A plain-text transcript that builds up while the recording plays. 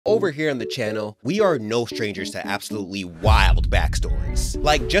over here on the channel, we are no strangers to absolutely wild backstories.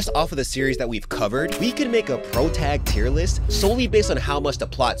 Like, just off of the series that we've covered, we could make a pro-tag tier list solely based on how much the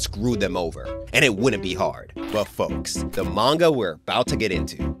plot screwed them over, and it wouldn't be hard. But folks, the manga we're about to get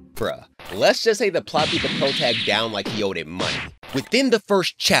into, bruh, let's just say the plot beat the pro-tag down like he owed it money. Within the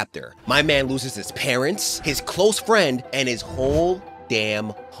first chapter, my man loses his parents, his close friend, and his whole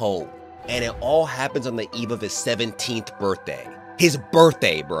damn home. And it all happens on the eve of his 17th birthday. His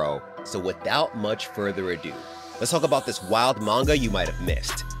birthday, bro. So without much further ado, let's talk about this wild manga you might have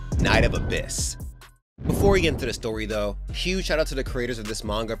missed, Night of Abyss. Before we get into the story though, huge shout out to the creators of this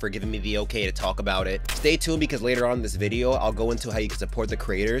manga for giving me the okay to talk about it. Stay tuned because later on in this video, I'll go into how you can support the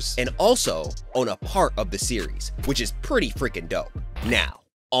creators and also own a part of the series, which is pretty freaking dope. Now,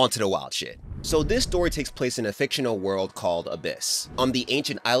 on to the wild shit. So this story takes place in a fictional world called Abyss. On the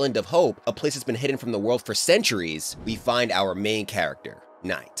ancient island of Hope, a place that's been hidden from the world for centuries, we find our main character,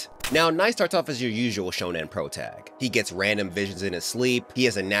 Knight. Now, Knight starts off as your usual shonen pro-tag. He gets random visions in his sleep, he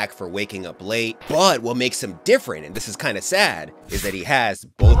has a knack for waking up late, but what makes him different, and this is kind of sad, is that he has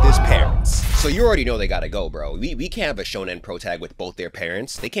both his parents. So you already know they gotta go, bro. We can't have a shonen pro-tag with both their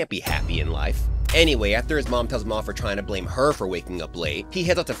parents. They can't be happy in life. Anyway, after his mom tells him off for trying to blame her for waking up late, he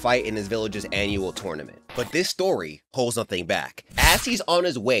heads out to fight in his village's annual tournament. But this story holds nothing back. As he's on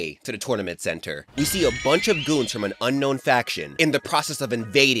his way to the tournament center, we see a bunch of goons from an unknown faction in the process of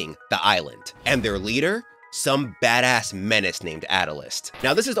invading the island. And their leader? Some badass menace named Adalist.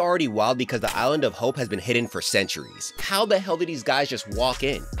 Now this is already wild because the island of Hope has been hidden for centuries. How the hell did these guys just walk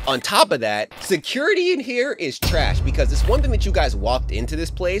in? On top of that, security in here is trash because it's one thing that you guys walked into this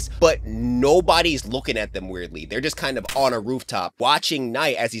place, but nobody's looking at them weirdly. They're just kind of on a rooftop watching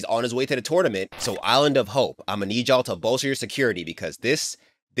Knight as he's on his way to the tournament. So Island of Hope, I'm gonna need y'all to bolster your security because this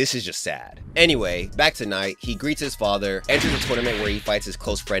is just sad. Anyway, back to Knight. He greets his father, enters the tournament where he fights his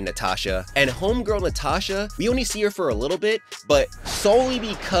close friend Natasha. And homegirl Natasha, we only see her for a little bit, but solely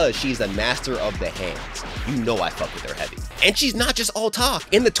because she's a master of the hands. You know I fuck with her heavy. And she's not just all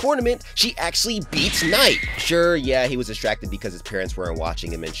talk. In the tournament, she actually beats Knight. Sure, yeah, he was distracted because his parents weren't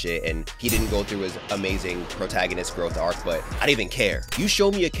watching him and shit, and he didn't go through his amazing protagonist growth arc, but I didn't even care. You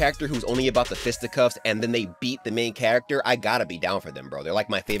show me a character who's only about the fisticuffs and then they beat the main character, I gotta be down for them, bro. They're like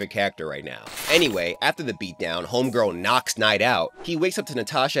my favorite character right now. Anyway, after the beatdown, homegirl knocks Knight out. He wakes up to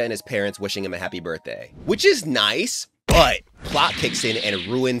Natasha and his parents wishing him a happy birthday, which is nice, but plot kicks in and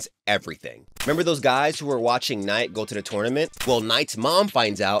ruins everything. Remember those guys who were watching Knight go to the tournament? Well, Knight's mom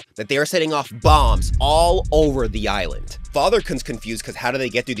finds out that they are setting off bombs all over the island. Father comes confused because how do they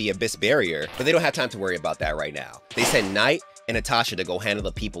get through the Abyss barrier? But they don't have time to worry about that right now. They send Knight and Natasha to go handle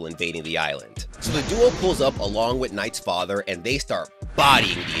the people invading the island. So the duo pulls up along with Knight's father and they start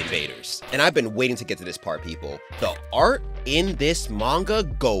bodying the invaders. And I've been waiting to get to this part, people. The art in this manga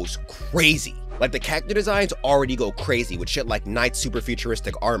goes crazy. Like the character designs already go crazy with shit like Knight's super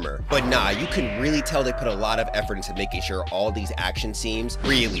futuristic armor. But nah, you can really tell they put a lot of effort into making sure all these action scenes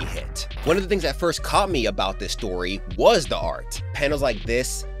really hit. One of the things that first caught me about this story was the art. Panels like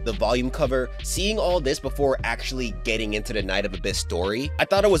this, the volume cover, seeing all this before actually getting into the Night of Abyss story, I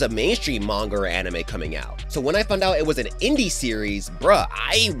thought it was a mainstream manga or anime coming out. So when I found out it was an indie series, bruh,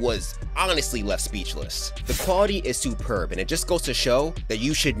 I was honestly left speechless. The quality is superb and it just goes to show that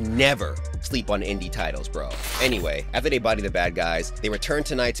you should never sleep on indie titles, bro. Anyway, after they body the bad guys, they return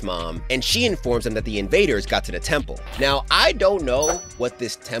to Knight's mom and she informs them that the invaders got to the temple. Now, I don't know what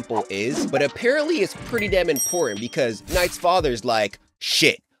this temple is, but apparently it's pretty damn important because Knight's father's like,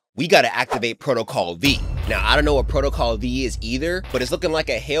 shit, we gotta activate Protocol V. Now, I don't know what Protocol V is either, but it's looking like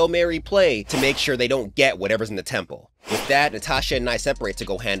a Hail Mary play to make sure they don't get whatever's in the temple. With that, Natasha and Knight separate to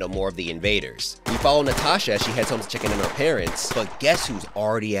go handle more of the invaders. We follow Natasha as she heads home to check in on her parents, but guess who's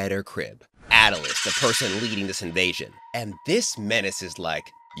already at her crib? Adalist, the person leading this invasion. And this menace is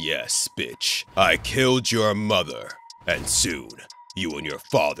like, yes, bitch, I killed your mother, and soon, you and your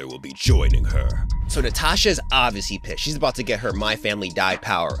father will be joining her. So Natasha's obviously pissed. She's about to get her My Family Died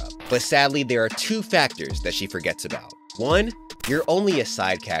power up. But sadly, there are two factors that she forgets about. One, you're only a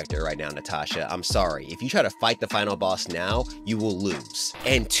side character right now, Natasha. I'm sorry. If you try to fight the final boss now, you will lose.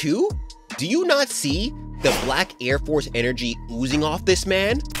 And two, do you not see the Black Air Force energy oozing off this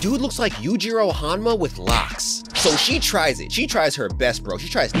man? Dude looks like Yujiro Hanma with locks. So she tries it. She tries her best, bro. She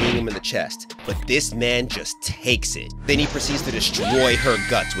tries kneeing him in the chest. But this man just takes it. Then he proceeds to destroy her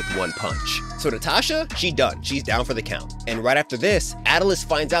guts with one punch. So Natasha, she done. She's down for the count. And right after this, Atlas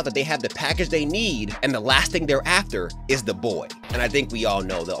finds out that they have the package they need, and the last thing they're after is the boy. And I think we all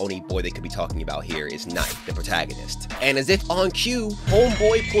know the only boy they could be talking about here is Knight, the protagonist. And as if on cue,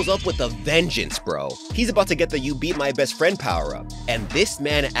 homeboy pulls up with a vengeance, bro. He's about to get the you beat my best friend power up. And this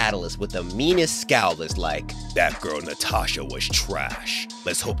man Atlas with the meanest scowl is like, that girl Natasha was trash.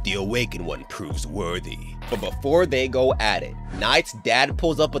 Let's hope the awakened one proves worthy. But before they go at it, Knight's dad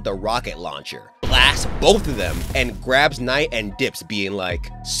pulls up with the rocket launcher, blasts both of them, and grabs Knight and dips, being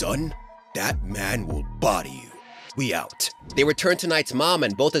like, son, that man will body you. We out. They return to Knight's mom,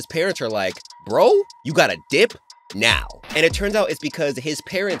 and both his parents are like, bro, you gotta dip now. And it turns out it's because his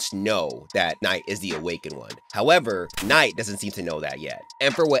parents know that Knight is the awakened one. However, Knight doesn't seem to know that yet.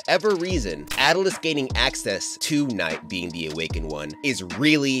 And for whatever reason, Atlas gaining access to Knight being the awakened one is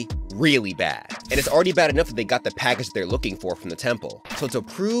really, really bad. And it's already bad enough that they got the package they're looking for from the temple. So to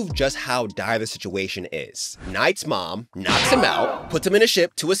prove just how dire the situation is, Knight's mom knocks him out, puts him in a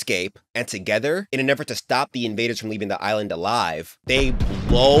ship to escape, and together, in an effort to stop the invaders from leaving the island alive, they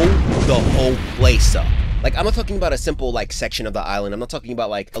blow the whole place up. Like, I'm not talking about a simple, like, section of the island. I'm not talking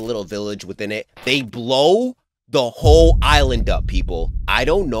about, like, a little village within it. They blow the whole island up, people. I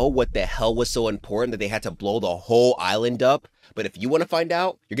don't know what the hell was so important that they had to blow the whole island up, but if you want to find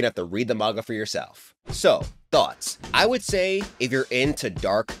out, you're gonna have to read the manga for yourself. So, thoughts. I would say if you're into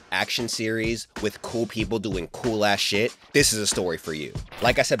dark action series with cool people doing cool ass shit, this is a story for you.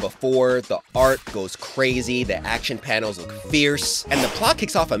 Like I said before, the art goes crazy, the action panels look fierce, and the plot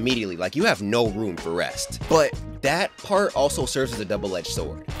kicks off immediately, like you have no room for rest. But that part also serves as a double-edged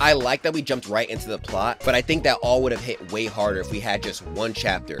sword. I like that we jumped right into the plot, but I think that all would have hit way harder if we had just one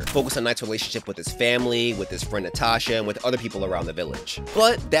chapter focused on Knight's relationship with his family, with his friend Natasha, and with other people around the village.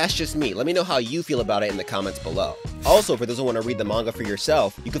 But that's just me. Let me know how you feel about it in the comments below. Also, for those who want to read the manga for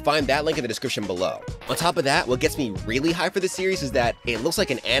yourself, you can find that link in the description below. On top of that, what gets me really hyped for this series is that it looks like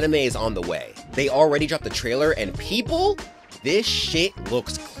an anime is on the way. They already dropped the trailer, and people, this shit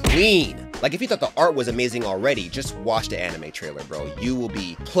looks clean. Like, if you thought the art was amazing already, just watch the anime trailer, bro. You will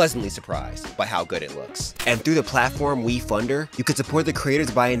be pleasantly surprised by how good it looks. And through the platform Wefunder, you can support the creators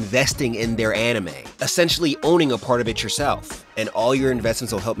by investing in their anime, essentially owning a part of it yourself. And all your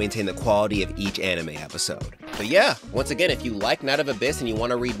investments will help maintain the quality of each anime episode. But yeah, once again, if you like Night of Abyss and you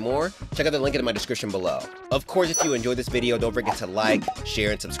want to read more, check out the link in my description below. Of course, if you enjoyed this video, don't forget to like,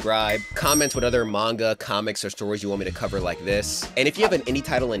 share, and subscribe. Comment what other manga, comics, or stories you want me to cover like this. And if you have an indie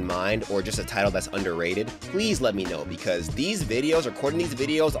title in mind, or just a title that's underrated, please let me know, because these videos, recording these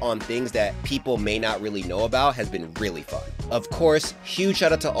videos on things that people may not really know about has been really fun. Of course, huge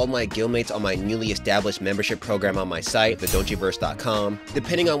shout out to all my guildmates on my newly established membership program on my site, thedonchiverse.com.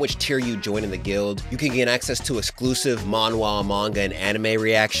 Depending on which tier you join in the guild, you can gain access to exclusive manhwa, manga, and anime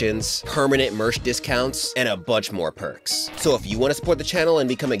reactions, permanent merch discounts, and a bunch more perks. So if you want to support the channel and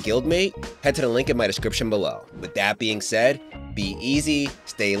become a guildmate, head to the link in my description below. With that being said, be easy,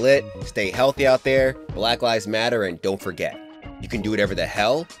 stay lit, stay healthy out there, Black Lives Matter, and don't forget, you can do whatever the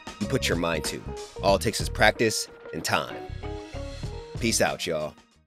hell you put your mind to. All it takes is practice and time. Peace out, y'all.